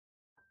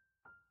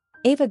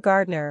Ava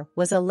Gardner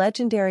was a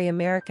legendary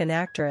American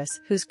actress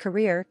whose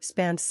career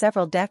spanned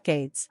several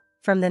decades,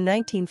 from the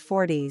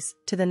 1940s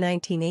to the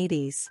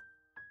 1980s.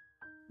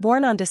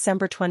 Born on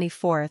December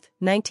 24,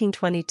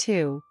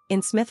 1922,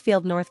 in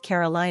Smithfield, North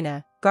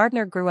Carolina,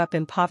 Gardner grew up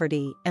in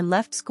poverty and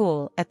left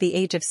school at the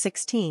age of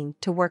 16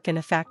 to work in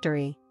a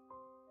factory.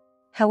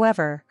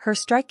 However, her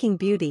striking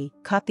beauty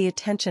caught the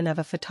attention of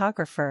a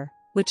photographer,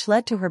 which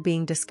led to her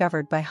being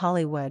discovered by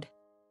Hollywood.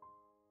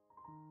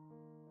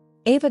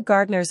 Ava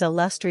Gardner's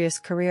illustrious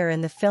career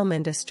in the film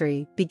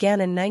industry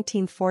began in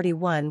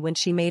 1941 when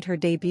she made her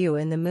debut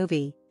in the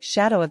movie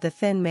Shadow of the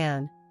Thin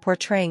Man,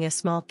 portraying a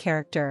small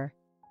character.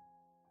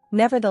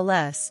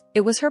 Nevertheless,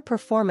 it was her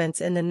performance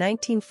in the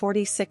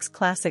 1946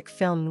 classic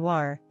film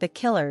noir, The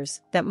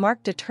Killers, that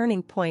marked a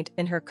turning point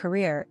in her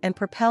career and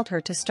propelled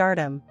her to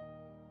stardom.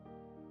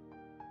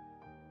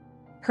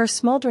 Her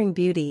smoldering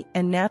beauty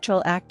and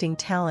natural acting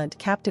talent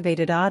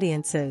captivated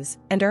audiences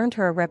and earned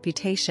her a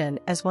reputation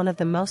as one of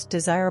the most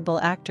desirable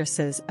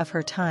actresses of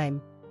her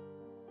time.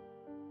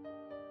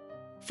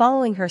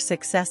 Following her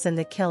success in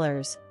The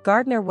Killers,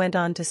 Gardner went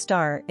on to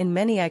star in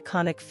many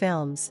iconic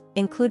films,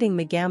 including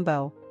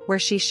Mogambo, where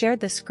she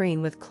shared the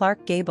screen with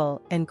Clark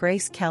Gable and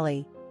Grace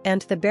Kelly,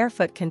 and The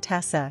Barefoot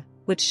Contessa,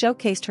 which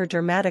showcased her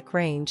dramatic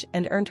range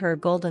and earned her a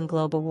Golden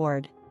Globe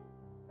Award.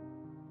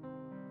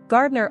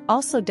 Gardner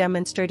also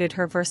demonstrated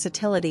her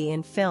versatility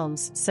in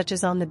films such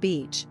as On the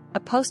Beach, a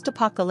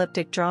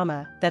post-apocalyptic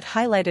drama that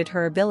highlighted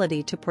her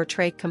ability to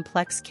portray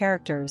complex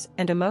characters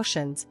and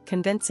emotions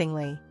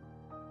convincingly.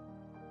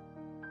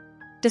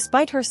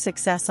 Despite her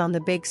success on the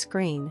big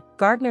screen,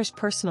 Gardner's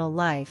personal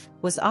life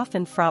was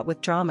often fraught with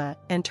drama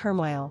and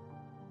turmoil.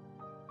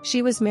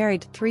 She was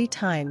married 3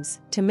 times,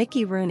 to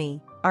Mickey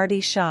Rooney,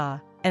 Artie Shaw,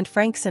 and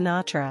Frank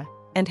Sinatra,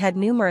 and had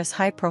numerous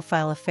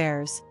high-profile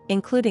affairs,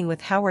 including with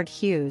Howard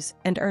Hughes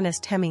and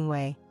Ernest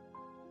Hemingway.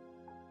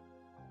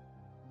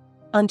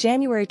 On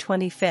January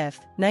 25,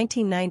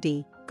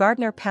 1990,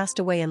 Gardner passed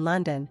away in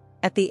London,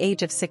 at the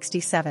age of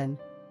 67.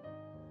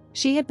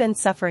 She had been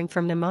suffering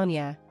from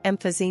pneumonia,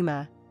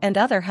 emphysema, and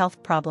other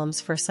health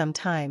problems for some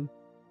time.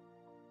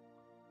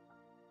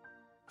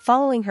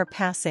 Following her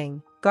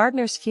passing,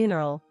 Gardner's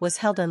funeral was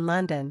held in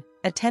London,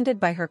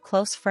 attended by her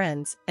close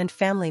friends and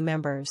family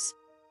members.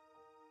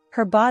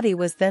 Her body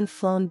was then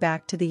flown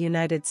back to the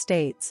United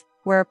States,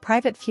 where a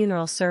private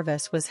funeral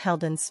service was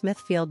held in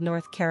Smithfield,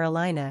 North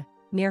Carolina,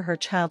 near her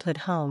childhood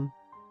home.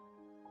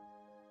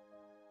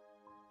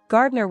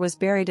 Gardner was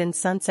buried in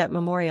Sunset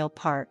Memorial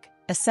Park,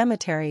 a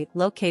cemetery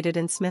located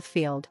in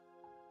Smithfield.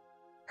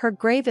 Her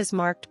grave is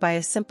marked by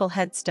a simple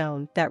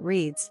headstone that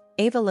reads,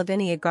 Ava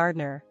Lavinia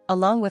Gardner,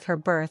 along with her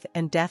birth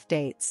and death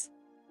dates.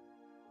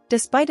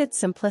 Despite its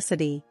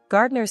simplicity,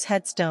 Gardner's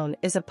headstone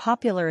is a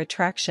popular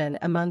attraction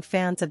among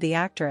fans of the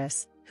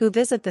actress, who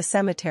visit the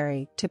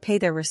cemetery to pay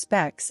their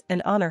respects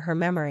and honor her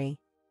memory.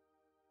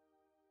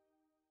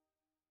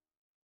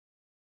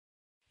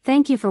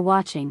 Thank you for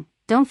watching.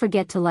 Don't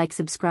forget to like,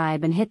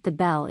 subscribe and hit the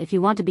bell if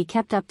you want to be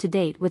kept up to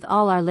date with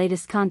all our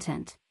latest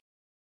content.